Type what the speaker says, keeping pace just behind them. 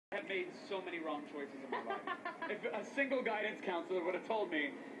made so many wrong choices in my life. If a single guidance counselor would have told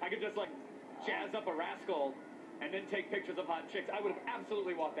me I could just, like, jazz up a rascal and then take pictures of hot chicks, I would have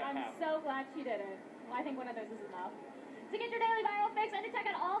absolutely walked that path. I'm so glad she didn't. Well, I think one of those is enough. To get your daily viral fix and to check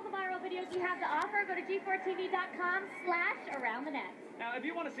out all the viral videos we have to offer, go to g4tv.com/aroundthenet. Now, if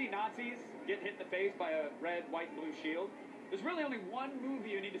you want to see Nazis get hit in the face by a red, white, blue shield, there's really only one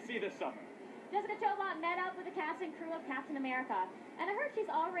movie you need to see this summer. Jessica Chobot met up with the cast and crew of Captain Amerca, and I heard she's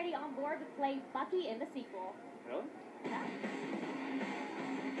already on board to play Bucky in the sequel. Really? Yeah.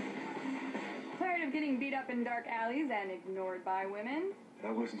 Tired of getting beat up in dark alleys and ignored by women?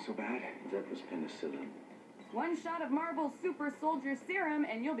 That wasn't so bad. That was penicillin. One shot of Marvel's super soldier serum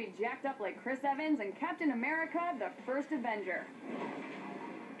and you'll be jacked up like Chris Evans and Captain America, the First Avenger.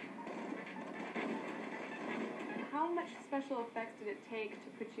 How much special effects did it take to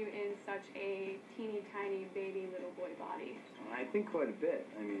put you in such a teeny tiny baby little boy body? I think quite a bit.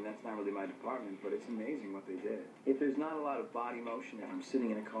 I mean, that's not really my department, but it's amazing what they did. If there's not a lot of body motion, if I'm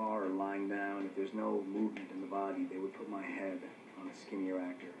sitting in a car or lying down, if there's no movement in the body, they would put my head on a skinnier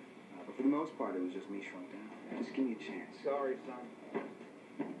actor. But for the most part, it was just me shrunk down. Just give me a chance. Sorry, son.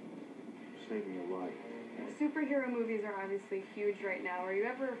 Saving your life. Superhero movies are obviously huge right now. Are you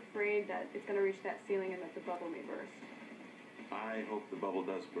ever afraid that it's going to reach that ceiling and that the bubble may burst? I hope the bubble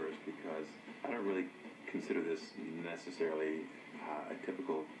does burst because I don't really consider this necessarily a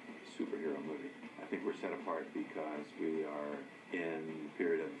typical superhero movie. I think we're set apart because we are in the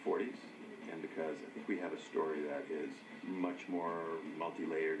period of the 40s and because I think we have a story that is much more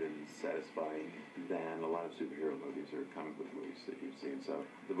multi-layered and satisfying than a lot of superhero movies or comic book movies that you've seen. So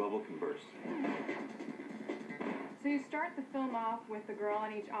the bubble can burst. So you start the film off with the girl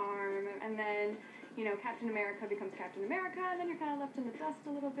on each arm, and then, you know, Captain America becomes Captain America, and then you're kind of left in the dust a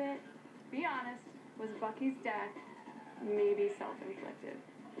little bit. Be honest, was Bucky's death maybe self-inflicted?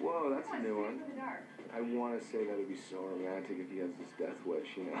 Whoa, that's a new one. The dark. I want to say that it'd be so romantic if he has this death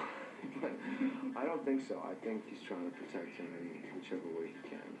wish, you know. But I don't think so. I think he's trying to protect him in whichever way he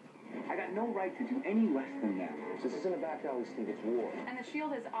can. I got no right to do any less than that. This isn't a back alley, Steve. It's war. And the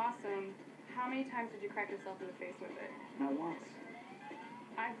shield is awesome. How many times did you crack yourself in the face with it? Not once.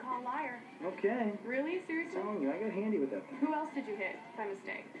 I'd call liar. Okay. Really? Seriously? I'm telling you, I got handy with that thing. Who else did you hit by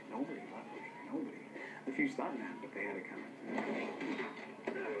mistake? Nobody, luckily. Nobody. A few stuntmen, but they had it coming.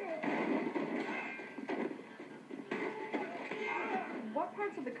 What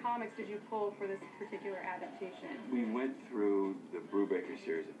parts of the comics did you pull for this particular adaptation? We went through the Brubaker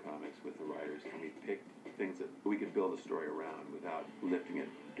series of comics with the writers and we picked things that we could build a story around without lifting it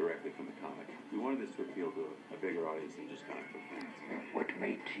directly from the comic. We wanted this to appeal to a bigger audience than just comic book fans. What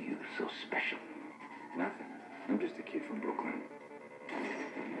made you so special? Nothing. I'm just a kid from Brooklyn.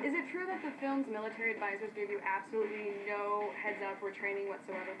 Is it true that the film's military advisors gave you absolutely no heads-up or training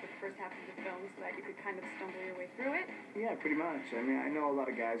whatsoever for the first half of the film so that you could kind of stumble your way through it? Yeah, pretty much. I mean, I know a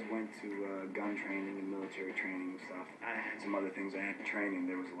lot of guys went to gun training and military training and stuff. I had some other things I had to train in.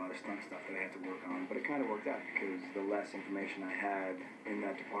 There was a lot of stunt stuff that I had to work on, but it kind of worked out because the less information I had in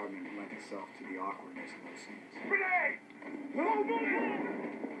that department lent itself to the awkwardness of those scenes. Grenade! Move it!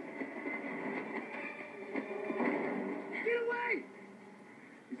 Get away!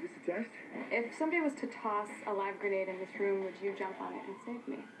 Is this a test? If somebody was to toss a live grenade in this room, would you jump on it and save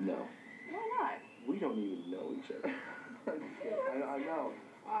me? No. Why not? We don't even know each other. I know.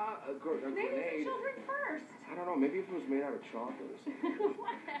 A Maybe grenade. the children first. I don't know. Maybe if it was made out of chocolate or something.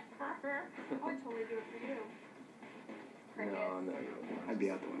 Whatever. I would totally do it for you. No. I'd be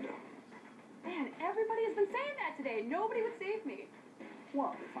out the window. Man, everybody has been saying that today. Nobody would save me.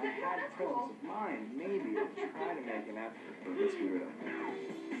 Well, if I had presence of mind, maybe I'd try to make an effort, but let's be real.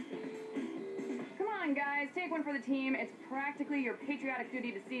 Come on, guys. Take one for the team. It's practically your patriotic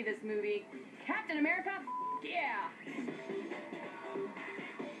duty to see this movie. Captain America? Yeah!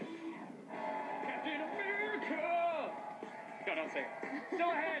 Captain Amerca! No, don't say it.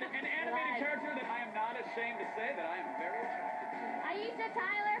 Still ahead, an animated character that I am not ashamed to say that I am very attracted to. Aisha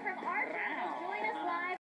Tyler from Archer has joined us live.